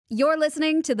You're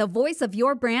listening to the Voice of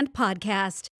Your Brand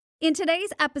podcast. In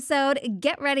today's episode,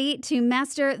 get ready to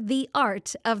master the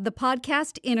art of the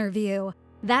podcast interview.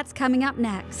 That's coming up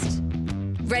next.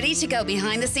 Ready to go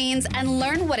behind the scenes and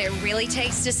learn what it really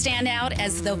takes to stand out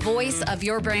as the voice of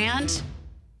your brand?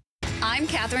 I'm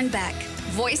Katherine Beck,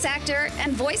 voice actor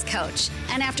and voice coach.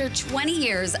 And after 20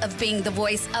 years of being the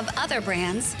voice of other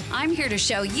brands, I'm here to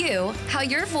show you how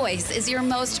your voice is your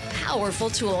most powerful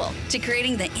tool to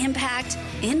creating the impact,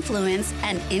 influence,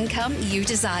 and income you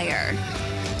desire.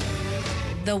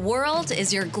 The world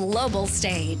is your global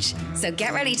stage, so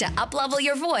get ready to up-level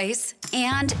your voice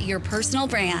and your personal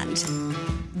brand.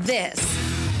 This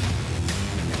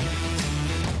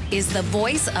is the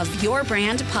Voice of Your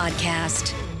Brand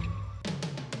podcast.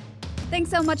 Thanks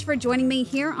so much for joining me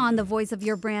here on the Voice of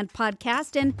Your Brand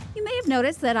podcast. And you may have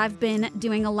noticed that I've been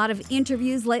doing a lot of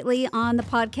interviews lately on the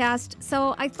podcast,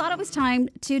 so I thought it was time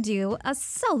to do a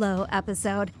solo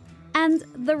episode. And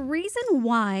the reason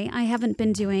why I haven't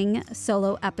been doing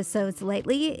solo episodes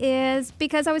lately is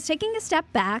because I was taking a step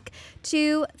back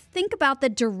to think about the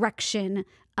direction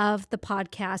of the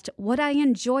podcast, what I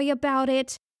enjoy about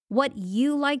it, what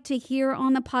you like to hear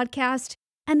on the podcast.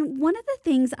 And one of the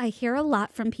things I hear a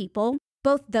lot from people,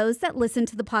 both those that listen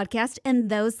to the podcast and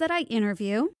those that I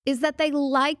interview, is that they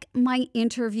like my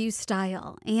interview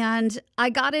style. And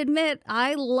I gotta admit,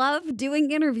 I love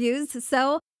doing interviews,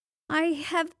 so I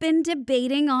have been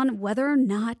debating on whether or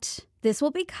not this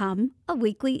will become a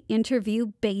weekly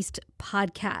interview-based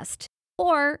podcast,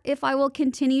 or if I will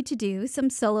continue to do some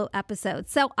solo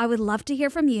episodes. So I would love to hear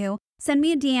from you. Send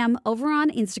me a DM over on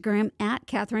Instagram at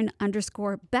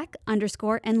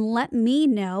Katherine_Beck_ and let me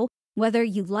know whether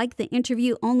you like the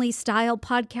interview-only style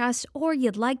podcast or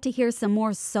you'd like to hear some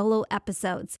more solo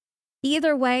episodes.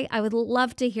 Either way, I would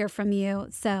love to hear from you,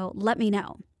 so let me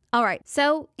know. All right,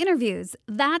 so interviews.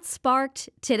 That sparked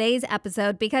today's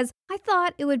episode because I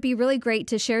thought it would be really great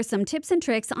to share some tips and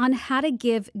tricks on how to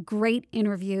give great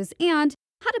interviews and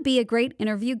how to be a great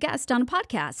interview guest on a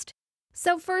podcast.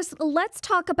 So first, let's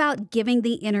talk about giving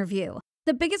the interview.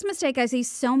 The biggest mistake I see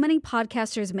so many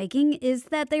podcasters making is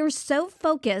that they are so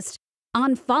focused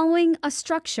on following a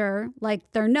structure,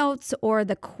 like their notes or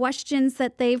the questions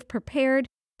that they've prepared,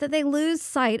 that they lose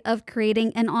sight of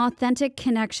creating an authentic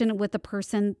connection with the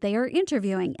person they are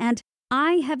interviewing. And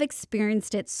I have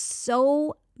experienced it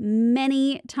so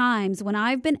many times when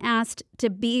I've been asked to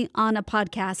be on a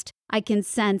podcast. I can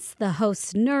sense the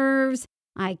host's nerves.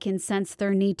 I can sense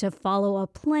their need to follow a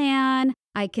plan.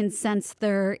 I can sense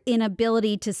their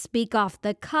inability to speak off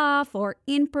the cuff or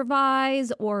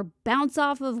improvise or bounce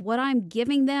off of what I'm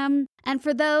giving them. And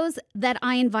for those that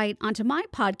I invite onto my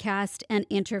podcast and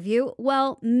interview,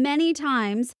 well, many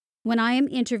times when I am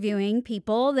interviewing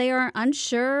people, they are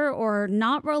unsure or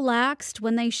not relaxed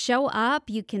when they show up.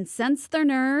 You can sense their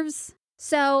nerves.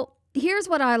 So here's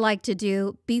what I like to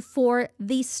do before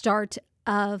the start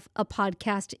of a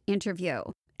podcast interview.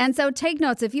 And so take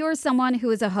notes if you are someone who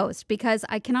is a host, because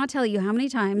I cannot tell you how many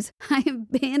times I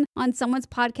have been on someone's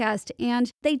podcast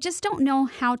and they just don't know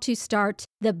how to start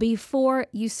the before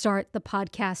you start the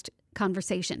podcast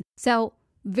conversation. So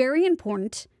very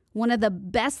important. One of the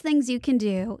best things you can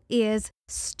do is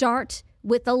start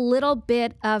with a little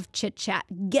bit of chit chat.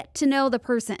 Get to know the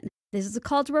person. This is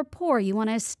called rapport. You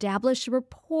want to establish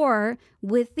rapport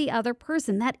with the other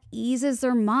person. That eases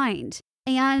their mind.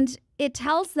 And it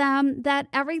tells them that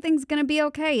everything's going to be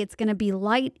okay. It's going to be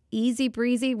light, easy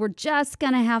breezy. We're just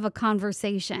going to have a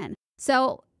conversation.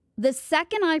 So the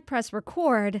second I press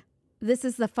record, this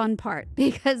is the fun part,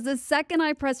 because the second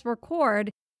I press record,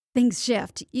 things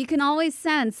shift. You can always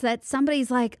sense that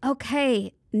somebody's like,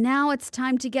 okay, now it's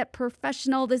time to get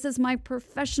professional. This is my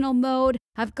professional mode.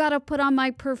 I've got to put on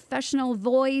my professional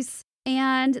voice.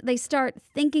 And they start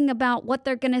thinking about what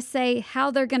they're going to say, how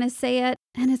they're going to say it,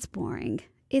 and it's boring.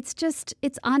 It's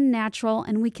unnatural,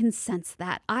 and we can sense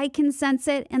that. I can sense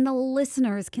it, and the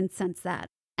listeners can sense that.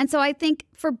 And so I think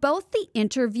for both the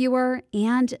interviewer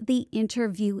and the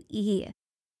interviewee,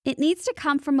 it needs to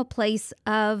come from a place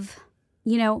of,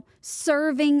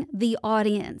 serving the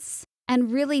audience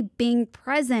and really being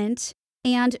present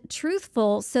and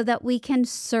truthful so that we can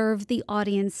serve the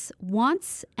audience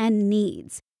wants and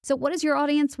needs. So what does your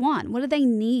audience want? What do they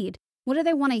need? What do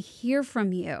they want to hear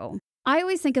from you? I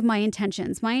always think of my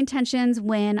intentions. My intentions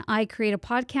when I create a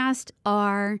podcast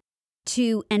are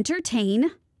to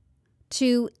entertain,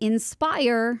 to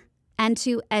inspire, and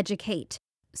to educate.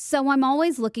 So I'm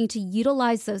always looking to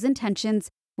utilize those intentions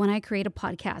when I create a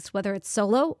podcast, whether it's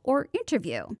solo or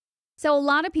interview. So a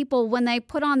lot of people, when they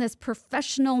put on this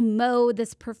professional mode,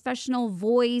 this professional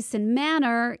voice and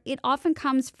manner, it often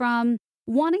comes from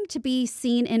wanting to be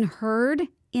seen and heard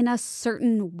in a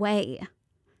certain way.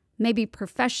 Maybe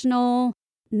professional.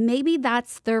 Maybe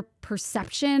that's their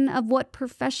perception of what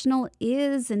professional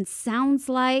is and sounds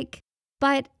like.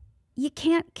 But you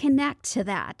can't connect to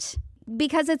that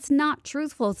because it's not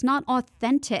truthful. It's not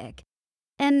authentic.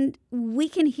 And we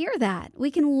can hear that.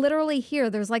 We can literally hear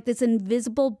there's like this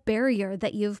invisible barrier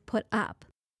that you've put up.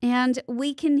 And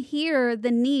we can hear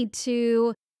the need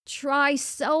to try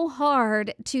so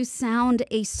hard to sound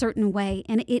a certain way.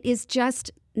 And it is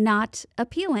just not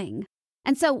appealing.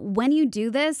 And so when you do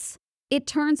this, it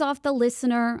turns off the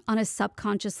listener on a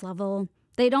subconscious level.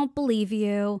 They don't believe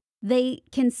you. They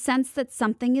can sense that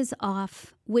something is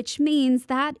off, which means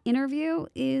that interview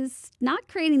is not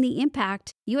creating the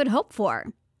impact you had hoped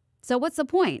for. So what's the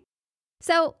point?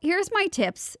 So here's my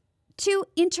tips to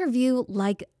interview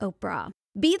like Oprah.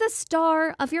 Be the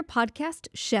star of your podcast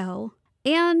show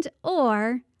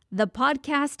or the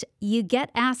podcast you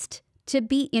get asked to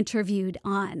be interviewed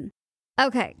on.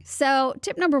 Okay, so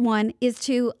tip number 1 is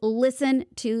to listen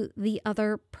to the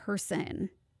other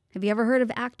person. Have you ever heard of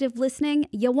active listening?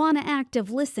 You want to active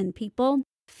listen, people.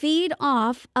 Feed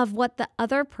off of what the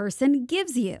other person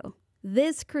gives you.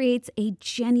 This creates a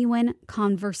genuine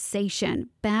conversation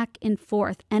back and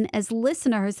forth. And as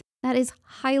listeners, that is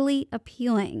highly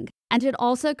appealing. And it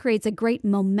also creates a great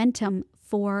momentum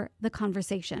for the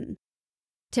conversation.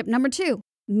 Tip number 2,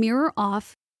 mirror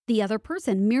off the other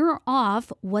person. Mirror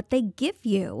off what they give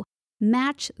you.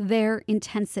 Match their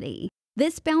intensity.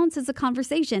 This balances a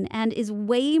conversation and is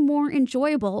way more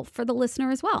enjoyable for the listener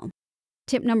as well.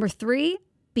 Tip number 3,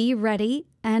 be ready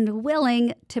and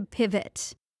willing to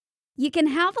pivot. You can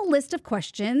have a list of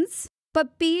questions,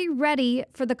 but be ready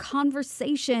for the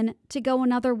conversation to go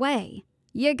another way.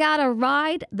 You gotta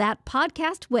ride that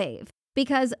podcast wave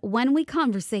because when we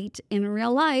conversate in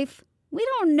real life, we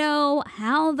don't know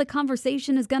how the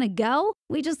conversation is gonna go.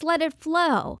 We just let it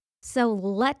flow. So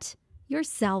let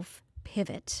yourself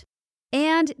pivot.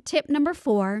 And tip number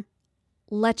 4,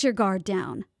 let your guard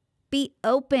down. Be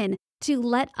open to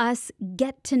let us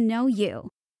get to know you.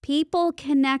 People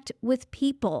connect with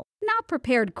people, not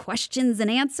prepared questions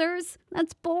and answers.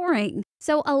 That's boring.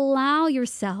 So allow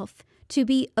yourself to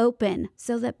be open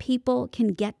so that people can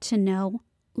get to know,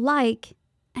 like,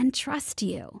 and trust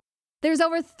you. There's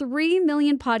over 3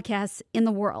 million podcasts in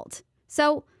the world.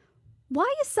 So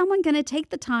why is someone going to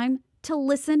take the time to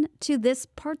listen to this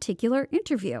particular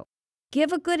interview?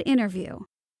 Give a good interview.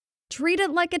 Treat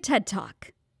it like a TED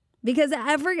Talk, because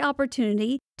every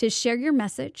opportunity to share your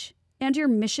message and your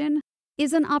mission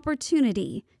is an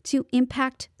opportunity to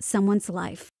impact someone's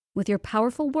life with your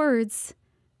powerful words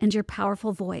and your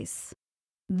powerful voice.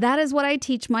 That is what I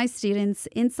teach my students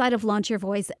inside of Launch Your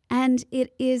Voice, and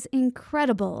it is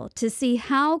incredible to see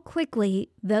how quickly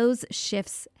those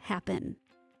shifts happen.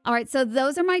 All right, so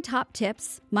those are my top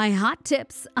tips, my hot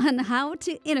tips on how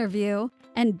to interview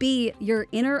and be your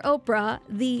inner Oprah,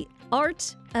 the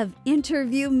art of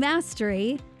interview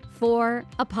mastery for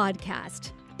a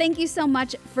podcast. Thank you so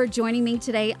much for joining me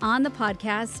today on the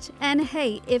podcast. And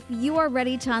hey, if you are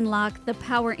ready to unlock the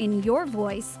power in your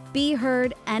voice, be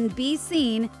heard and be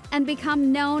seen, and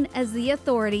become known as the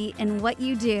authority in what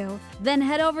you do, then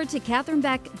head over to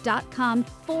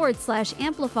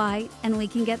katherinebeck.com/amplify and we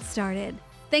can get started.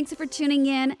 Thanks for tuning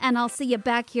in, and I'll see you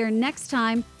back here next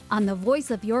time on the Voice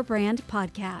of Your Brand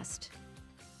podcast.